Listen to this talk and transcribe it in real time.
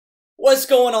What's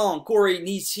going on? Corey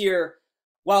Neese here.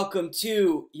 Welcome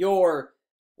to your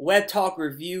Webtalk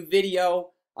review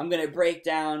video. I'm going to break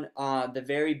down the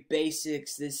very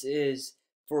basics. This is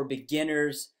for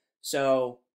beginners,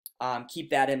 so keep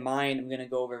that in mind. I'm going to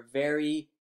go over very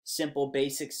simple,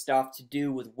 basic stuff to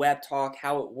do with Webtalk,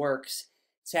 how it works,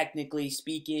 technically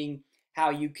speaking, how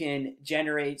you can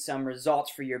generate some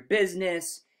results for your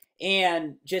business,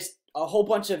 and just a whole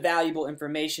bunch of valuable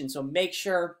information. So make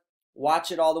sure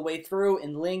watch it all the way through,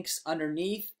 and links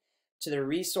underneath to the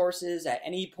resources. At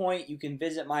any point, you can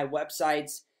visit my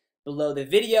websites below the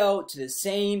video to the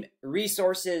same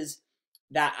resources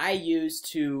that I use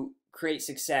to create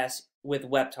success with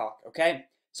Webtalk, okay?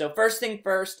 So first thing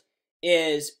first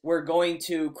is we're going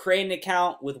to create an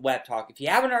account with Webtalk. If you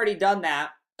haven't already done that,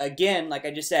 again, like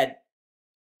I just said,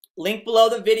 link below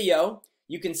the video.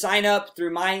 You can sign up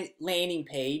through my landing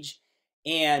page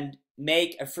and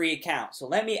make a free account. So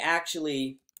let me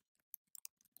actually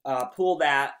pull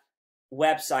that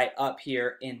website up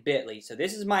here in Bitly. So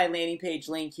this is my landing page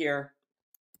link here.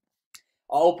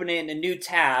 I'll open it in a new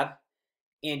tab,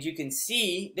 and you can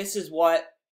see this is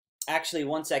what, actually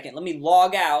one second, let me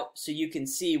log out so you can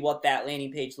see what that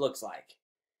landing page looks like.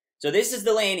 So this is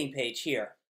the landing page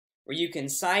here, where you can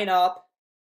sign up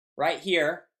right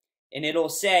here, and it'll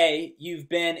say you've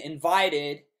been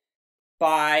invited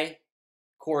by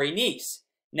Corey Neese.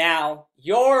 Now,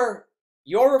 your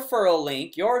referral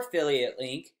link, your affiliate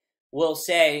link, will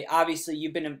say, obviously,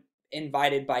 you've been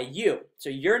invited by you. So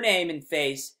your name and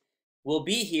face will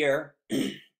be here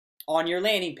on your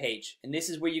landing page. And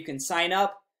this is where you can sign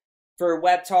up for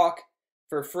Webtalk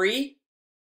for free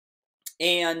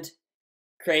and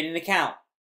create an account.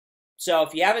 So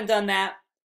if you haven't done that,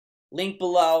 link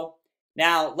below.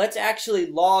 Now, let's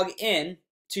actually log in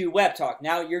to Webtalk.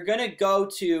 Now, you're going to go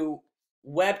to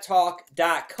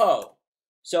webtalk.co.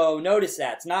 So notice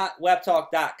that it's not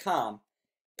webtalk.com.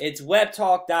 It's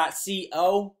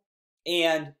webtalk.co,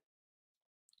 and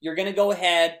you're going to go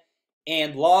ahead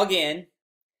and log in.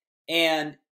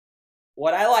 And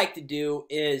what I like to do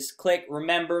is click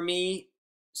remember me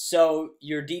so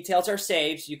your details are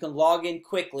saved so you can log in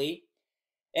quickly.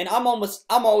 And I'm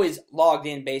always logged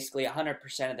in basically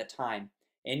 100% of the time,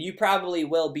 and you probably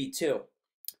will be too.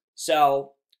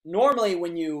 So normally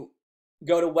when you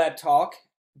go to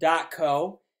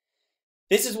webtalk.co,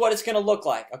 this is what it's going to look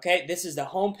like, okay? This is the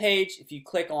home page. If you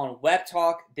click on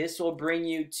Webtalk, this will bring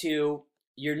you to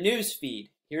your news feed.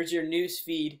 Here's your news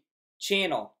feed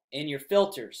channel and your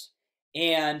filters.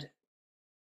 And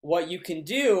what you can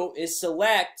do is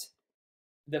select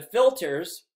the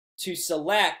filters to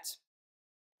select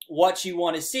what you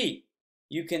want to see.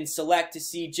 You can select to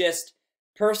see just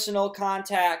personal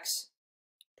contacts,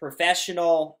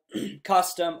 professional,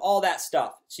 custom, all that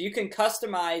stuff. So you can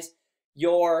customize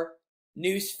your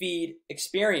newsfeed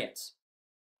experience.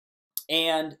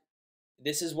 And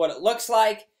this is what it looks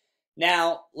like.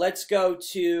 Now, let's go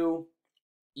to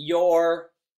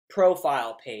your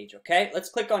profile page, okay? Let's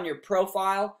click on your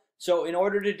profile. So in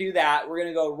order to do that, we're going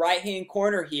to go right-hand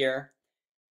corner here.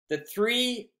 The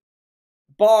three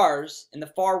bars in the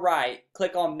far right,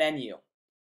 click on menu,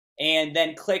 and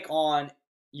then click on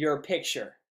your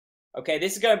picture. Okay,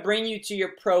 this is going to bring you to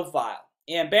your profile.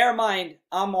 And bear in mind,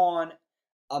 I'm on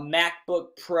a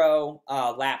MacBook Pro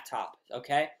laptop,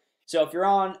 okay? So if you're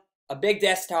on a big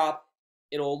desktop,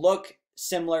 it'll look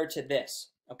similar to this,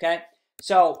 okay?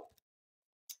 So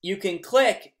you can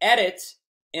click edit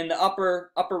in the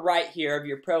upper right here of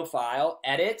your profile,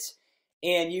 edit,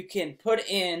 and you can put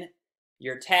in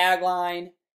your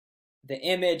tagline, the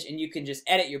image, and you can just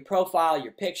edit your profile,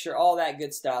 your picture, all that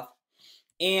good stuff.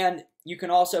 And you can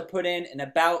also put in an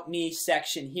About Me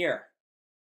section here.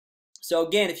 So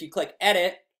again, if you click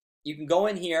Edit, you can go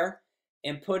in here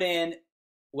and put in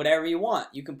whatever you want.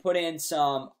 You can put in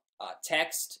some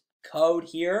text code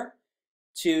here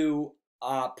to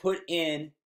put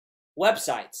in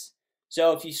websites.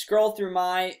 So if you scroll through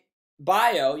my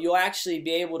bio, you'll actually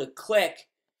be able to click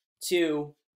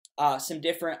to some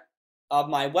different of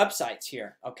my websites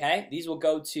here, okay? These will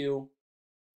go to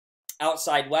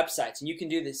outside websites, and you can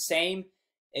do the same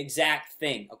exact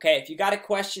thing, okay? If you got a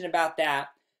question about that,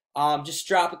 just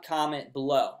drop a comment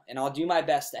below, and I'll do my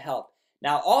best to help.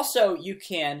 Now, also, you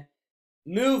can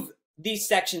move these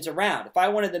sections around. If I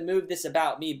wanted to move this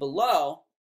About Me below,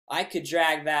 I could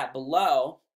drag that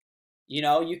below. You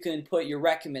know, you can put your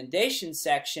recommendation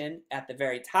section at the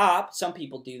very top. Some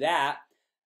people do that.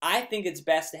 I think it's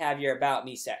best to have your About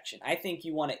Me section. I think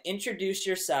you want to introduce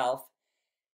yourself,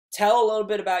 tell a little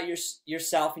bit about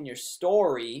yourself and your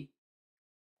story,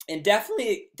 and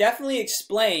definitely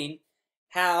explain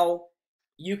how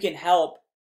you can help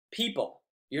people.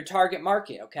 your target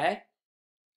market, okay?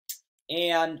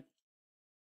 And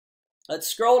let's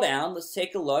scroll down. Let's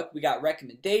take a look. We got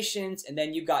recommendations, and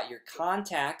then you got your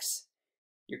contacts,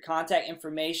 your contact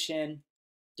information,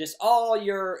 just all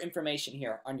your information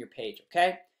here on your page,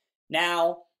 okay?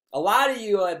 Now, a lot of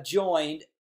you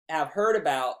have heard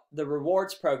about the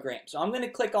rewards program. So I'm going to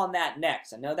click on that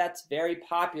next. I know that's very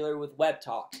popular with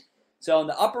Webtalk. So in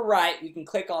the upper right, we can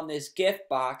click on this gift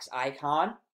box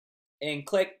icon and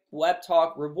click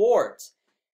Webtalk Rewards.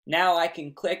 Now I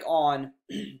can click on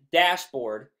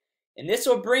Dashboard, and this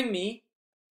will bring me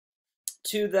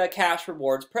to the Cash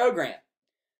Rewards program.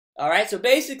 All right, so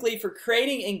basically for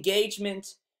creating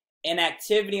engagement and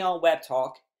activity on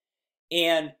Webtalk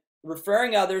and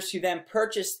referring others who then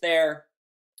purchase their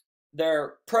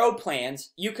pro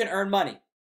plans, you can earn money.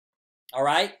 All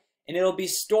right, and it'll be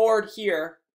stored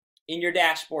here in your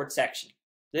dashboard section.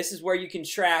 This is where you can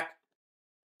track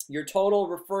your total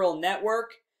referral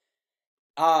network,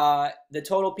 the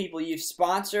total people you've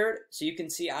sponsored. So you can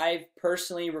see I've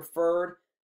personally referred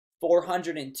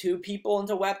 402 people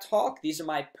into Webtalk. These are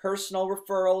my personal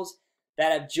referrals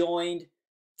that have joined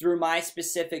through my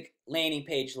specific landing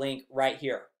page link right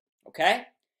here, okay?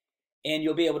 And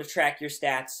you'll be able to track your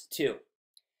stats too.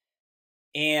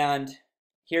 And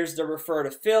here's the referred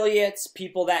affiliates,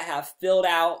 people that have filled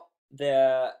out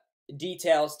the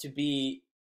details to be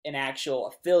an actual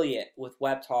affiliate with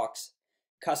Webtalk's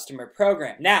customer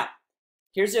program. Now,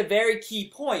 here's a very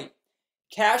key point.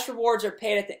 Cash rewards are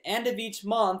paid at the end of each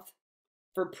month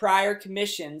for prior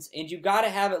commissions, and you got to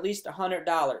have at least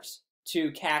 $100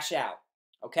 to cash out,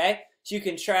 okay? So you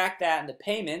can track that in the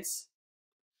payments.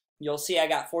 You'll see I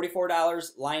got $44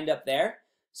 lined up there.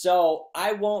 So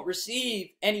I won't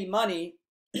receive any money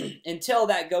until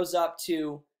that goes up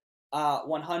to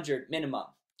 100 minimum.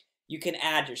 You can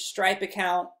add your Stripe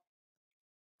account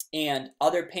and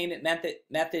other payment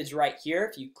methods right here.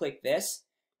 If you click this,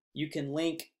 you can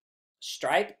link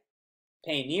Stripe,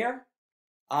 Payoneer,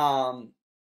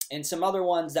 and some other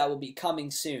ones that will be coming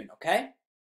soon, okay?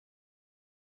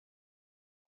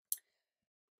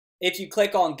 If you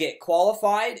click on Get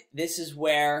Qualified, this is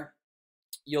where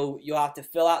you'll have to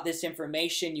fill out this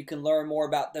information. You can learn more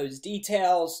about those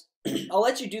details. I'll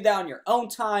let you do that on your own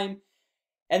time.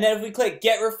 And then if we click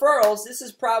Get Referrals, this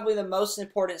is probably the most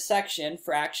important section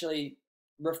for actually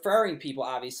referring people,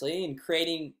 obviously, and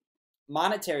creating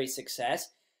monetary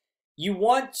success. You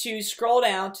want to scroll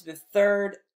down to the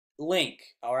third link,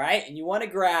 all right? And you want to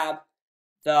grab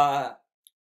the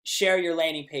Share Your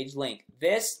Landing Page link.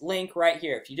 This link right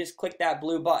here, if you just click that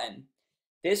blue button,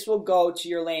 this will go to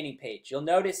your landing page. You'll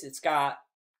notice it's got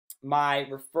my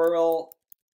referral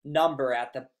number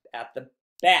at the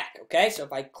back, okay? So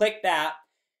if I click that,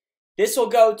 this will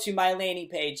go to my landing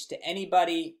page to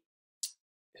anybody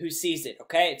who sees it,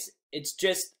 okay? It's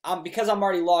just because I'm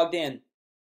already logged in,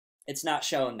 it's not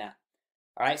showing that.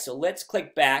 All right, so let's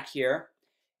click back here,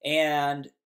 and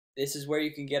this is where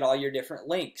you can get all your different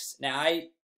links. Now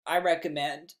I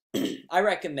recommend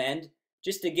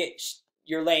just to get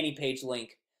your landing page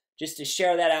link, just to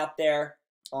share that out there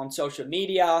on social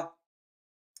media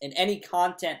and any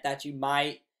content that you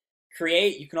might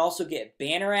create. You can also get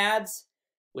banner ads,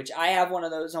 which I have one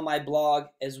of those on my blog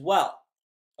as well,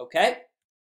 okay?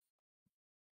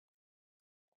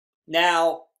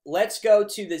 Now, let's go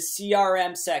to the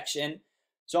CRM section.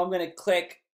 So I'm going to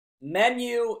click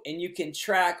Menu, and you can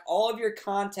track all of your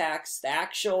contacts, the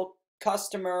actual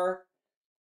customer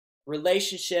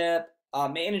relationship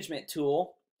management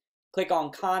tool. Click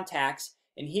on Contacts,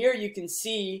 and here you can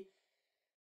see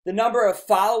the number of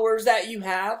followers that you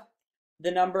have,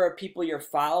 the number of people you're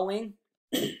following,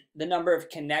 the number of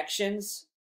connections.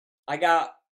 I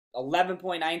got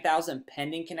 11.9 thousand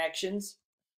pending connections,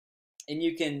 and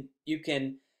you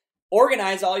can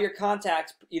organize all your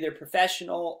contacts, either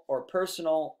professional or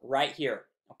personal, right here,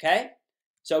 okay?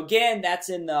 So again, that's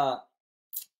in the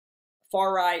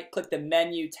far right. Click the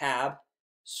Menu tab,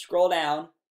 scroll down,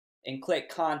 and click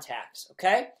Contacts,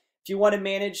 okay? If you want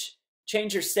to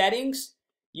change your settings,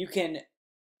 you can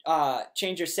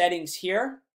change your settings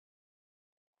here,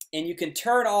 and you can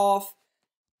turn off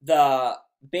the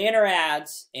banner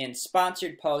ads and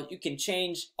sponsored posts. You can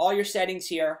change all your settings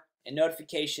here and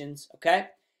notifications, okay?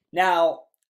 Now,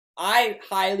 I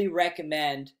highly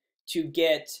recommend to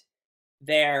get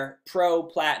their Pro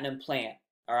Platinum plan,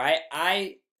 all right?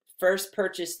 I first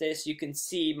purchased this. You can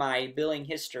see my billing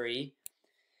history,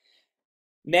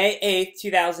 May 8th,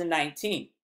 2019,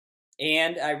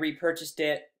 and I repurchased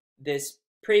it this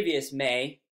previous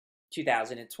May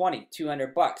 2020,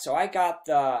 $200. So I got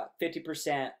the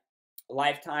 50%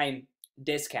 lifetime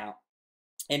discount.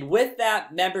 And with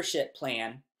that membership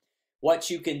plan, what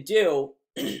you can do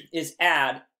is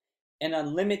add an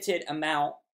unlimited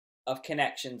amount of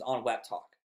connections on Webtalk.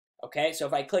 Okay, so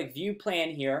if I click View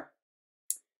Plan here,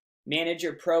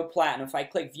 Manager Pro Platinum, if I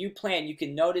click View Plan, you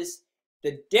can notice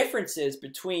the differences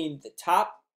between the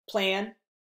top plan,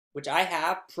 which I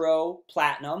have, Pro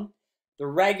Platinum, the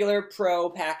regular Pro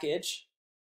package,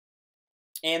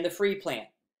 and the free plan.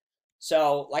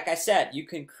 So, like I said, you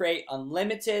can create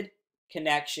unlimited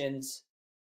connections,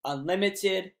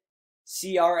 unlimited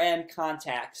CRM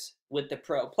contacts with the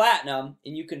Pro Platinum,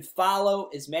 and you can follow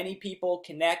as many people,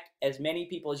 connect as many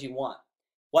people as you want.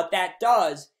 What that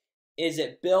does is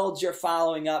it builds your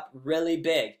following up really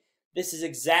big. This is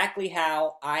exactly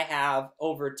how I have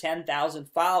over 10,000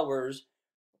 followers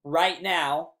right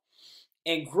now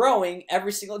and growing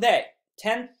every single day.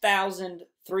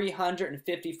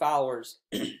 10,350 followers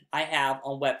I have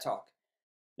on Webtalk.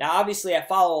 Now, obviously, I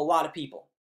follow a lot of people,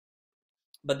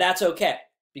 but that's okay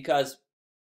because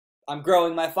I'm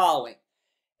growing my following.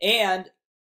 And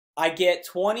I get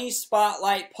 20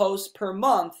 spotlight posts per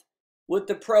month with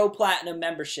the Pro Platinum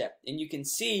membership. And you can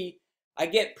see I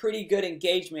get pretty good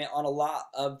engagement on a lot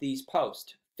of these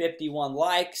posts. 51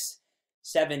 likes,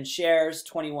 7 shares,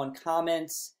 21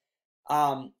 comments.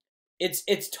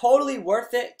 It's totally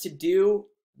worth it to do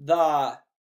the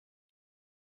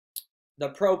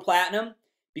Pro Platinum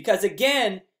because,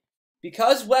 again,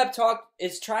 because Webtalk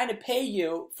is trying to pay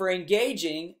you for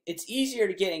engaging, it's easier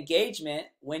to get engagement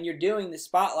when you're doing the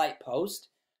spotlight post,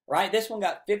 right? This one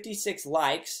got 56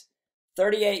 likes,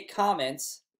 38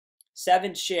 comments,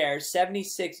 7 shares,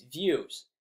 76 views.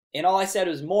 And all I said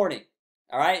was morning,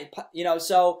 all right? You know,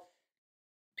 so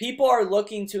people are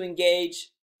looking to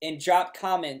engage and drop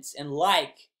comments and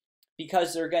like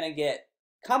because they're going to get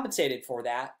compensated for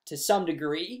that to some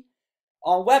degree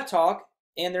on Webtalk.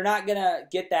 And they're not going to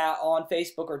get that on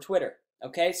Facebook or Twitter,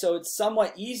 okay? So it's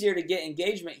somewhat easier to get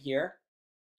engagement here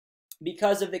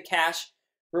because of the cash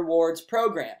rewards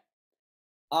program.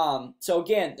 So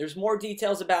again, there's more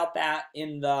details about that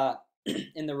in the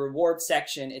in the reward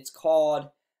section. It's called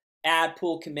Ad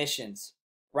Pool Commissions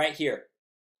right here.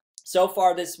 So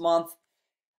far this month,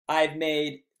 I've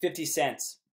made 50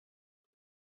 cents.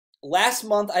 Last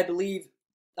month, I believe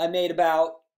I made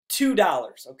about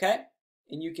 $2, okay?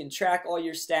 And you can track all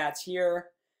your stats here,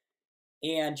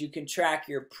 and you can track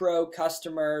your pro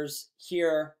customers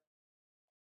here.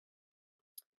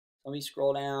 Let me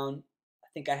scroll down. I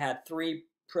think I had 3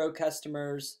 pro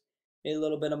customers, made a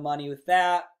little bit of money with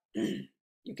that.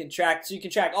 You can track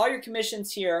all your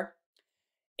commissions here,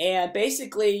 and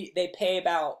basically they pay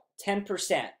about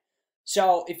 10%.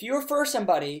 So if you refer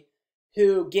somebody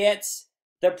who gets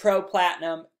the Pro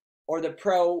Platinum or the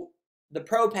Pro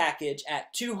package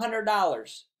at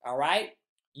 $200, all right,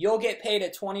 you'll get paid a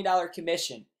 $20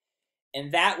 commission,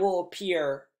 and that will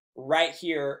appear right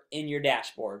here in your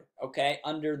dashboard, okay,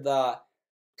 under the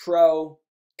Pro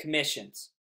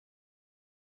commissions,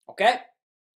 okay?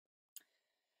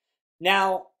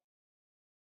 Now,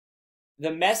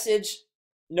 the message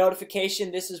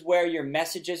notification, this is where your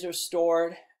messages are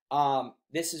stored.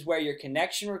 This is where your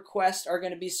connection requests are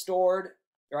going to be stored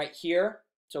right here.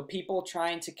 So people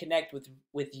trying to connect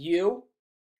with you.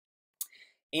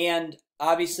 And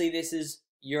obviously this is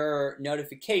your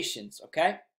notifications,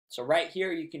 okay? So right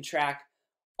here you can track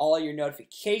all your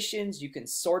notifications. You can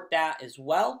sort that as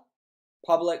well.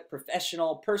 Public,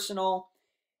 professional, personal.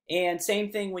 And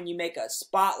same thing when you make a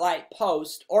spotlight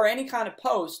post or any kind of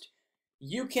post,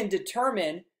 you can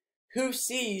determine who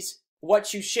sees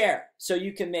what you share. So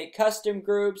you can make custom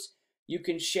groups. You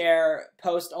can share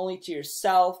post only to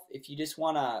yourself if you just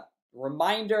want a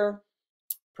reminder,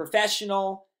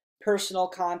 professional, personal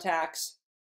contacts.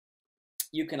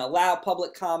 You can allow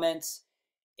public comments,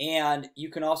 and you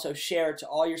can also share to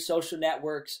all your social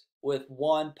networks with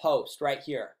one post right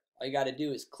here. All you got to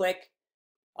do is click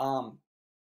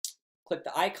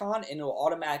the icon and it will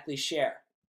automatically share.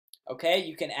 Okay,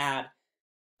 you can add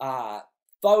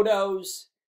photos.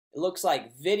 It looks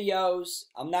like videos.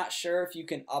 I'm not sure if you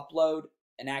can upload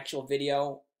an actual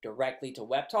video directly to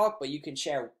Webtalk, but you can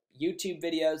share YouTube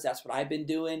videos. That's what I've been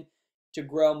doing to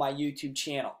grow my YouTube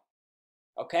channel.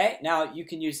 Okay, now you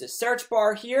can use the search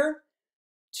bar here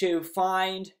to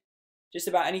find just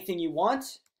about anything you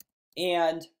want.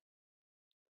 And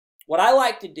what I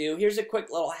like to do, here's a quick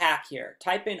little hack here.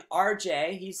 Type in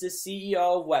RJ, he's the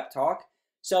CEO of Webtalk.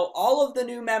 So all of the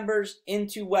new members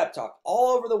into Webtalk,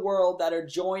 all over the world that are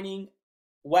joining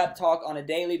Webtalk on a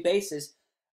daily basis,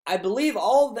 I believe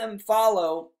all of them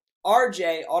follow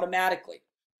RJ automatically.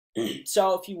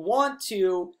 So if you want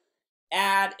to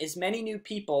add as many new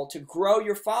people to grow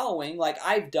your following like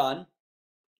I've done,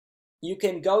 you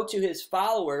can go to his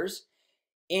followers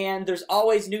and there's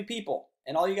always new people.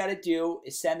 And all you got to do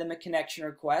is send them a connection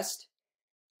request,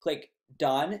 click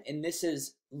done, and this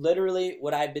is literally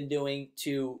what I've been doing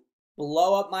to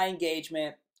blow up my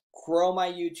engagement, grow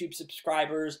my YouTube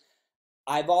subscribers.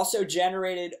 I've also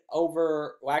generated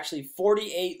over, well, actually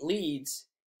 48 leads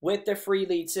with the free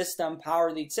lead system,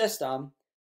 Power Lead System,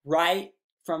 right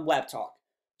from Webtalk.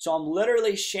 So I'm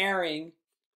literally sharing,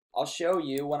 I'll show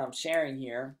you what I'm sharing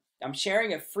here. I'm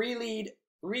sharing a free lead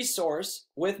resource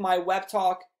with my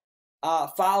Webtalk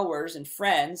followers and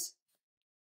friends.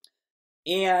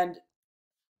 And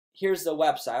here's the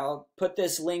website. I'll put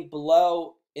this link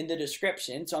below in the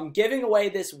description. So I'm giving away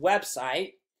this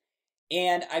website,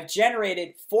 and I've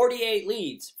generated 48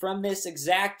 leads from this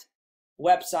exact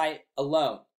website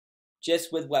alone,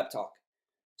 just with Webtalk.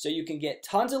 So you can get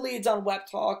tons of leads on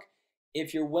Webtalk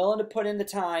if you're willing to put in the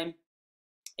time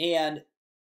and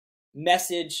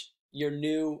message your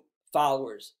new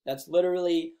followers. That's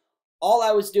literally all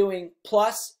I was doing,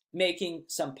 plus making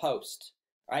some posts.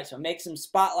 All right, so make some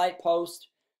spotlight posts.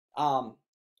 You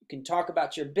can talk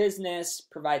about your business,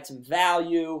 provide some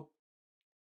value,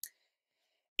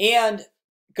 and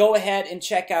go ahead and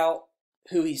check out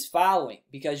who he's following,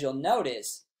 because you'll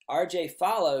notice RJ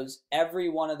follows every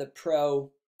one of the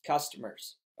pro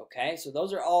customers. Okay, so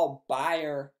those are all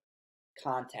buyer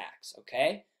contacts.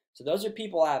 Okay, so those are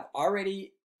people I've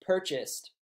already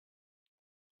purchased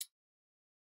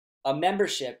a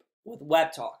membership with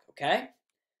Webtalk. Okay,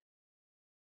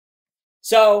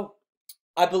 so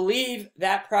I believe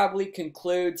that probably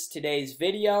concludes today's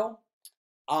video.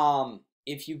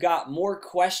 If you got more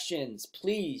questions,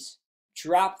 please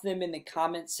drop them in the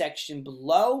comment section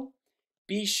below.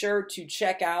 Be sure to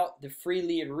check out the free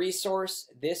lead resource.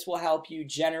 This will help you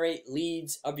generate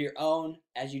leads of your own.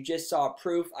 As you just saw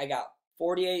proof, I got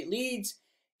 48 leads,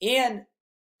 and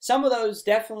some of those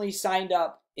definitely signed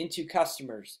up into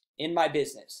customers in my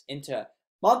business, into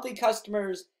monthly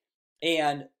customers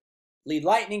and lead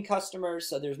lightning customers.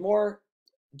 So there's more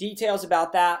details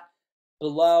about that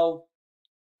below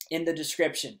in the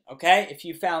description. Okay, if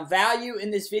you found value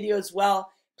in this video as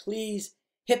well, please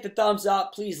hit the thumbs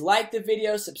up. Please like the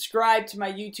video, subscribe to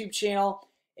my YouTube channel,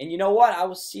 and you know what? I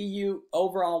will see you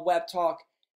over on Webtalk,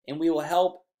 and we will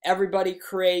help everybody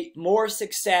create more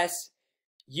success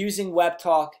using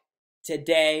Webtalk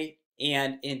today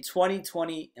and in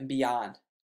 2020 and beyond.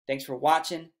 Thanks for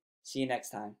watching. See you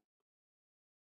next time.